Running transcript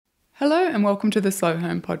Hello and welcome to the Slow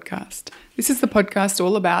Home Podcast. This is the podcast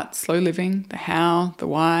all about slow living, the how, the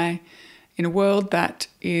why, in a world that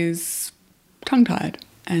is tongue-tied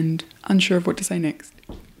and unsure of what to say next.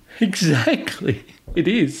 Exactly. It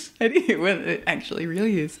is. Well, it actually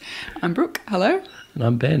really is. I'm Brooke. Hello. And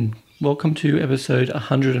I'm Ben. Welcome to episode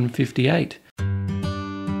 158.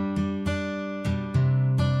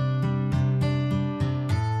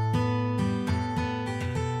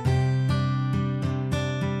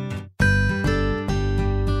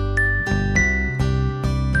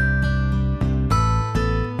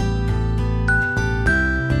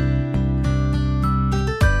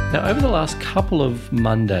 Now, over the last couple of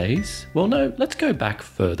Mondays, let's go back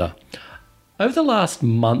further. Over the last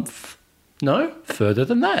month, further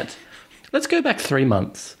than that. Let's go back 3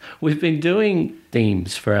 months. We've been doing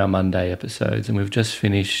themes for our Monday episodes, and we've just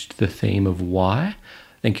finished the theme of why.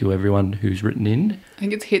 Thank you, everyone who's written in. I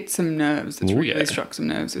think it's hit some nerves. It's really struck some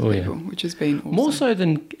nerves with people, which has been awesome. More so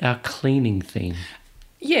than our cleaning theme.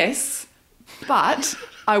 Yes, but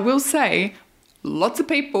I will say lots of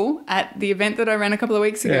people at the event that I ran a couple of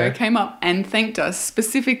weeks ago came up and thanked us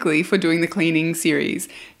specifically for doing the cleaning series.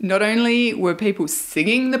 Not only were people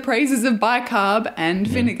singing the praises of bicarb and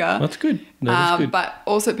vinegar. That's good. That is good. But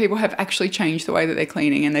also people have actually changed the way that they're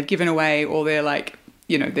cleaning, and they've given away all their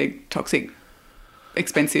their toxic,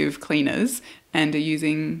 expensive cleaners and are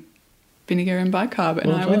using vinegar and bicarb.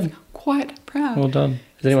 And I was quite proud. Well done.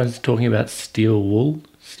 Is anyone talking about steel wool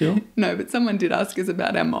still? No, but someone did ask us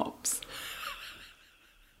about our mops.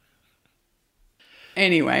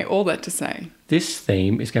 Anyway, all that to say, this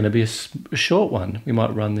theme is going to be a short one. We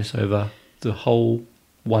might run this over the whole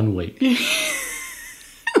 1 week. This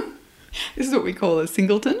is what we call a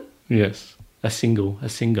singleton. Yes, a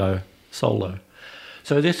singo, solo.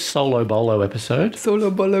 So this solo bolo episode. Solo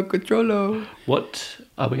bolo controlo. What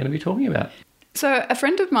are we going to be talking about? So a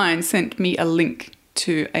friend of mine sent me a link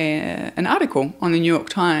to an article on the New York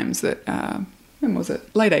Times that, when was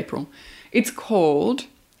it? Late April. It's called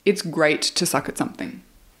 "It's Great to Suck at Something."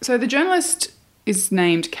 So the journalist is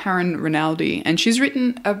named Karen Rinaldi, and she's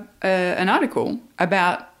written an article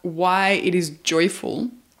about why it is joyful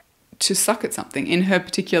to suck at something. In her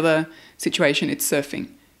particular situation, it's surfing.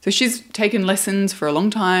 So she's taken lessons for a long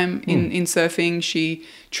time in surfing. She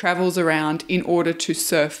travels around in order to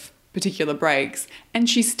surf particular breaks, and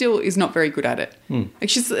she still is not very good at it. Like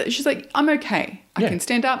she's like, I'm okay. I can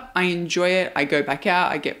stand up. I enjoy it. I go back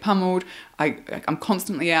out. I get pummeled. I'm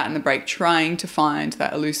constantly out in the break trying to find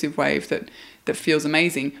that elusive wave that feels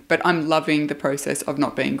amazing, but I'm loving the process of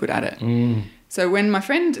not being good at it. So when my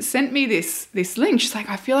friend sent me this link, she's like,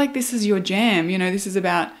 I feel like this is your jam. This is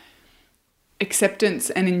about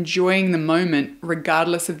acceptance and enjoying the moment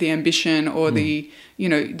regardless of the ambition or the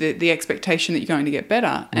expectation that you're going to get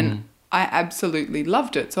better. And I absolutely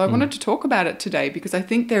loved it. So I wanted to talk about it today because I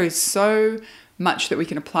think there is so much that we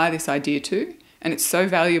can apply this idea to, and it's so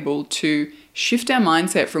valuable to shift our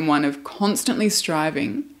mindset from one of constantly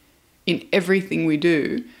striving in everything we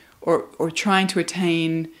do or trying to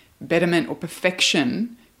attain betterment or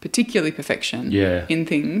perfection, particularly perfection in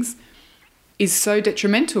things, is so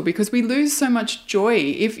detrimental because we lose so much joy.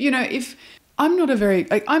 If I'm not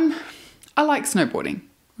I like snowboarding,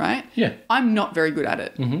 right? Yeah. I'm not very good at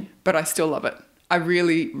it, but I still love it. I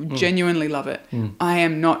really genuinely love it. I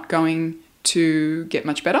am not going to get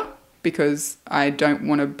much better because I don't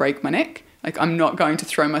want to break my neck. Like, I'm not going to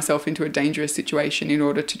throw myself into a dangerous situation in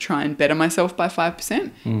order to try and better myself by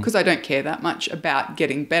 5% because I don't care that much about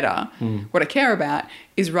getting better. What I care about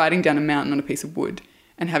is riding down a mountain on a piece of wood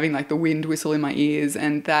and having like the wind whistle in my ears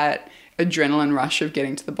and that adrenaline rush of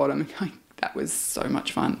getting to the bottom. That was so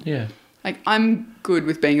much fun. Yeah. Like, I'm good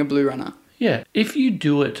with being a blue runner. Yeah. If you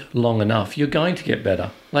do it long enough, you're going to get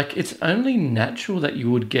better. Like, it's only natural that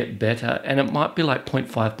you would get better, and it might be like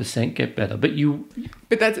 0.5% get better,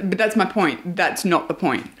 But that's my point. That's not the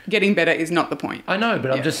point. Getting better is not the point. I know,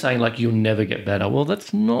 but I'm just saying, like, you'll never get better. Well,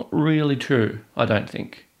 that's not really true, I don't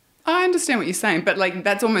think. I understand what you're saying, but like,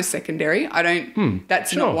 that's almost secondary.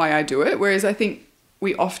 That's not why I do it. Whereas I think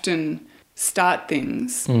we often start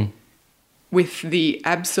things with the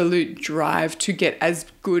absolute drive to get as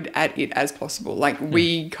good at it as possible. Like,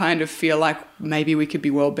 we kind of feel like maybe we could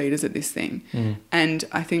be world beaters at this thing. And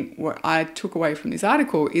I think what I took away from this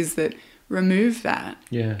article is that remove that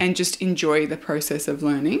and just enjoy the process of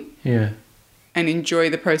learning. Yeah. And enjoy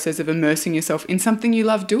the process of immersing yourself in something you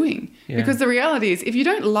love doing. Yeah. Because the reality is, if you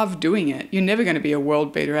don't love doing it, you're never going to be a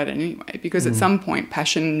world beater at it anyway, because at some point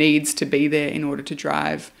passion needs to be there in order to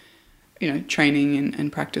drive, training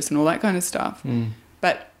and practice and all that kind of stuff.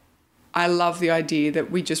 But I love the idea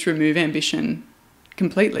that we just remove ambition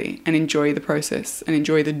completely and enjoy the process and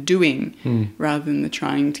enjoy the doing rather than the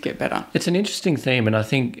trying to get better. It's an interesting theme, and I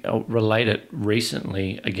think I'll relate it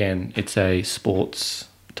recently. Again, it's a sports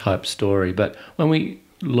type story, but when we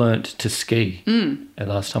learnt to ski, the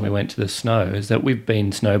last time we went to the snow, is that we've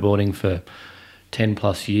been snowboarding for 10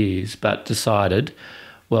 plus years, but decided,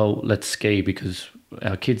 well, let's ski because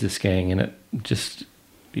our kids are skiing and it just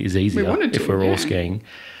is easier if we're all skiing.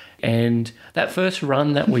 And that first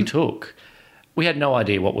run that we took, we had no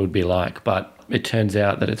idea what it would be like, but it turns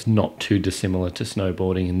out that it's not too dissimilar to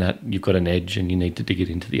snowboarding in that you've got an edge and you need to dig it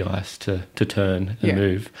into the ice to turn and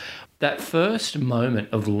move. That first moment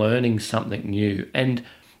of learning something new and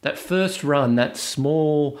that first run, that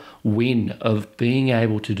small win of being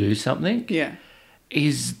able to do something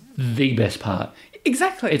is the best part.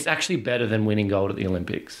 Exactly. It's actually better than winning gold at the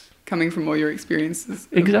Olympics. Coming from all your experiences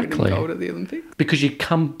of Exactly. winning gold at the Olympics. Because you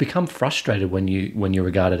become frustrated when you're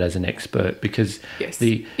regarded as an expert because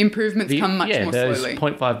the improvements come much more slowly. Those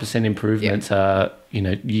 0.5% improvements are,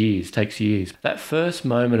 takes years. That first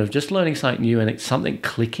moment of just learning something new and it's something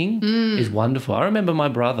clicking is wonderful. I remember my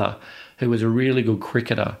brother, who was a really good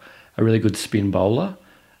cricketer, a really good spin bowler,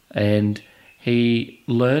 and he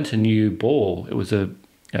learnt a new ball. It was a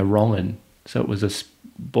wrong un, so it was a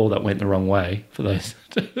ball that went the wrong way for those.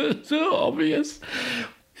 It's so obvious.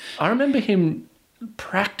 I remember him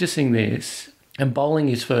practicing this and bowling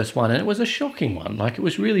his first one, and it was a shocking one. Like, it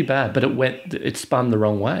was really bad, but it spun the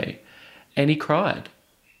wrong way, and he cried.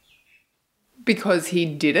 Because he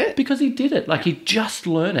did it? Because he did it. Like, he just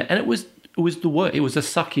learned it, and it was the worst. It was a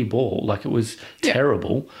sucky ball. Like, it was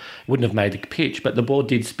terrible. Wouldn't have made the pitch, but the ball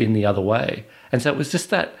did spin the other way. And so it was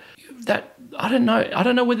just that I don't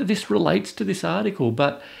know whether this relates to this article,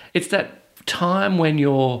 but it's that time when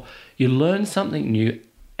you learn something new,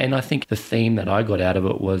 and I think the theme that I got out of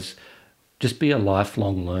it was just be a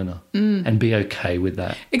lifelong learner and be okay with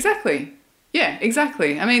that. Exactly. Yeah,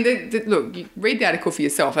 exactly. I mean, look, you read the article for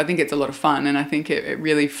yourself. I think it's a lot of fun, and I think it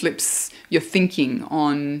really flips your thinking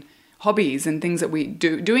on hobbies and things that we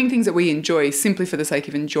do, doing things that we enjoy simply for the sake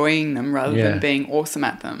of enjoying them rather than being awesome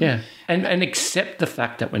at them. Yeah, and accept the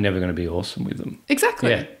fact that we're never going to be awesome with them.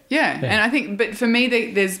 Exactly. Yeah. And I think, but for me,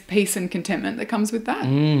 there's peace and contentment that comes with that.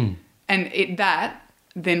 And that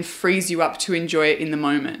then frees you up to enjoy it in the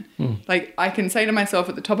moment. Like, I can say to myself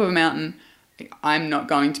at the top of a mountain, I'm not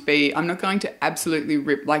going to absolutely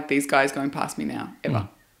rip like these guys going past me now, ever.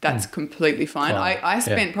 That's completely fine. I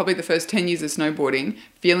spent probably the first 10 years of snowboarding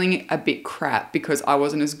feeling a bit crap because I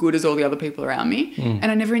wasn't as good as all the other people around me, and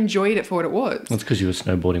I never enjoyed it for what it was. That's because you were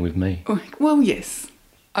snowboarding with me. Well, yes.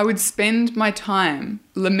 I would spend my time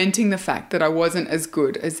lamenting the fact that I wasn't as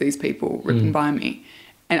good as these people ripping by me,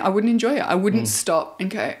 and I wouldn't enjoy it. I wouldn't stop and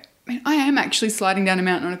go, man, I am actually sliding down a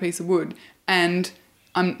mountain on a piece of wood, and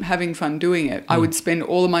I'm having fun doing it. I would spend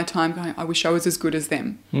all of my time going, I wish I was as good as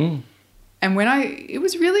them. And it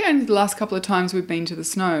was really only the last couple of times we've been to the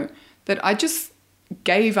snow that I just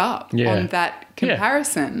gave up on that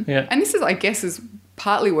comparison. Yeah. And this is, I guess, is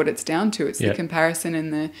partly what it's down to. It's the comparison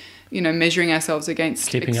and the, measuring ourselves against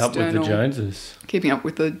Keeping up with the Joneses. Keeping up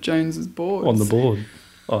with the Joneses boards. On the board.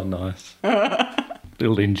 Oh, nice.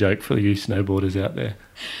 Little in joke for you snowboarders out there.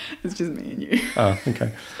 It's just me and you. Oh,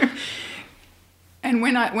 okay. And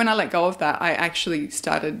when I let go of that, I actually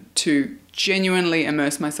started to genuinely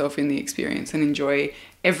immerse myself in the experience and enjoy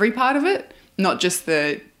every part of it, not just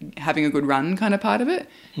the having a good run kind of part of it.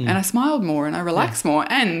 And I smiled more and I relaxed more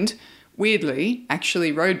and, weirdly,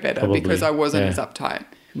 actually rode better because I wasn't as uptight.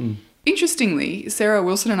 Interestingly, Sarah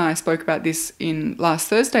Wilson and I spoke about this in last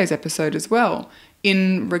Thursday's episode as well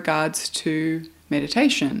in regards to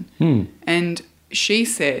meditation. And she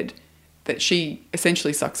said that she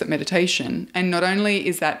essentially sucks at meditation. And not only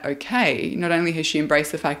is that okay, not only has she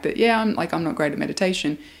embraced the fact that, I'm not great at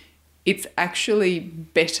meditation, it's actually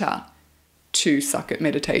better to suck at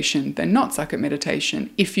meditation than not suck at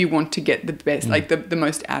meditation if you want to get the best, the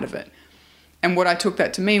most out of it. And what I took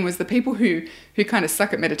that to mean was the people who kind of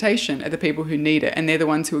suck at meditation are the people who need it, and they're the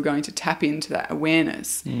ones who are going to tap into that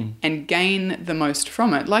awareness and gain the most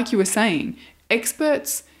from it. Like you were saying,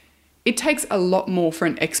 experts, it takes a lot more for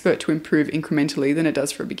an expert to improve incrementally than it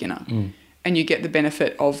does for a beginner. And you get the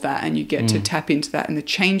benefit of that and you get to tap into that and the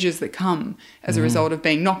changes that come as a result of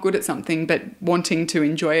being not good at something but wanting to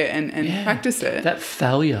enjoy it and practice it. That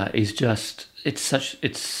failure is just,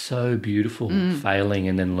 it's so beautiful, failing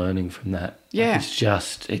and then learning from that. Yeah.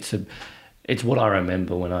 It's what I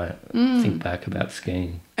remember when I think back about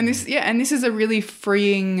skiing. And this is a really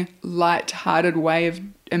freeing, light-hearted way of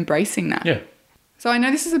embracing that. Yeah. So I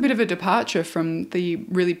know this is a bit of a departure from the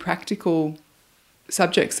really practical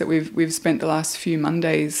subjects that we've spent the last few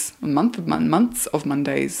Mondays, months of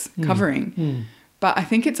Mondays covering. But I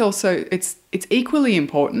think it's also it's equally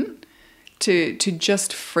important to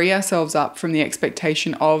just free ourselves up from the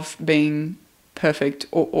expectation of being perfect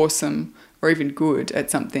or awesome or even good at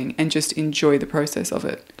something and just enjoy the process of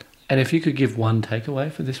it. And if you could give one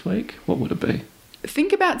takeaway for this week, what would it be?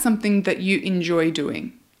 Think about something that you enjoy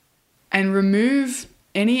doing and remove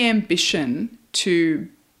any ambition to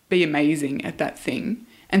be amazing at that thing,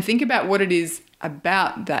 and think about what it is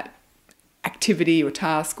about that activity or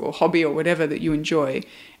task or hobby or whatever that you enjoy,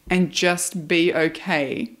 and just be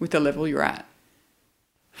okay with the level you're at.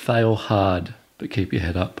 Fail hard, but keep your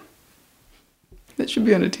head up. That should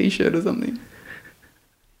be on a t-shirt or something.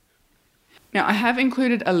 Now, I have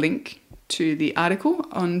included a link to the article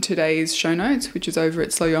on today's show notes, which is over at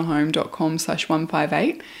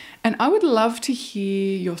slowyourhome.com/158. And I would love to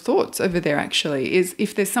hear your thoughts over there, actually, is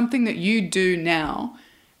if there's something that you do now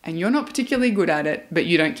and you're not particularly good at it, but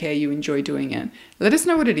you don't care, you enjoy doing it. Let us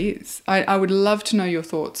know what it is. I would love to know your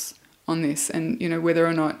thoughts on this, and, you know, whether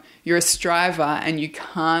or not you're a striver and you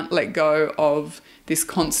can't let go of this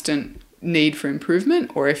constant need for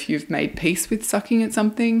improvement, or if you've made peace with sucking at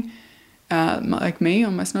something, like me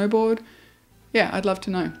on my snowboard. Yeah, I'd love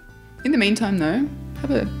to know. In the meantime, though,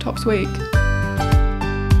 have a tops week.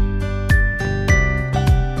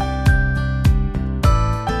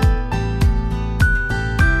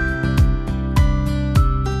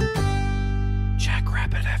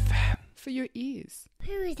 Jackrabbit FM. For your ears.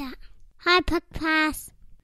 Who is that? Hi, podcast.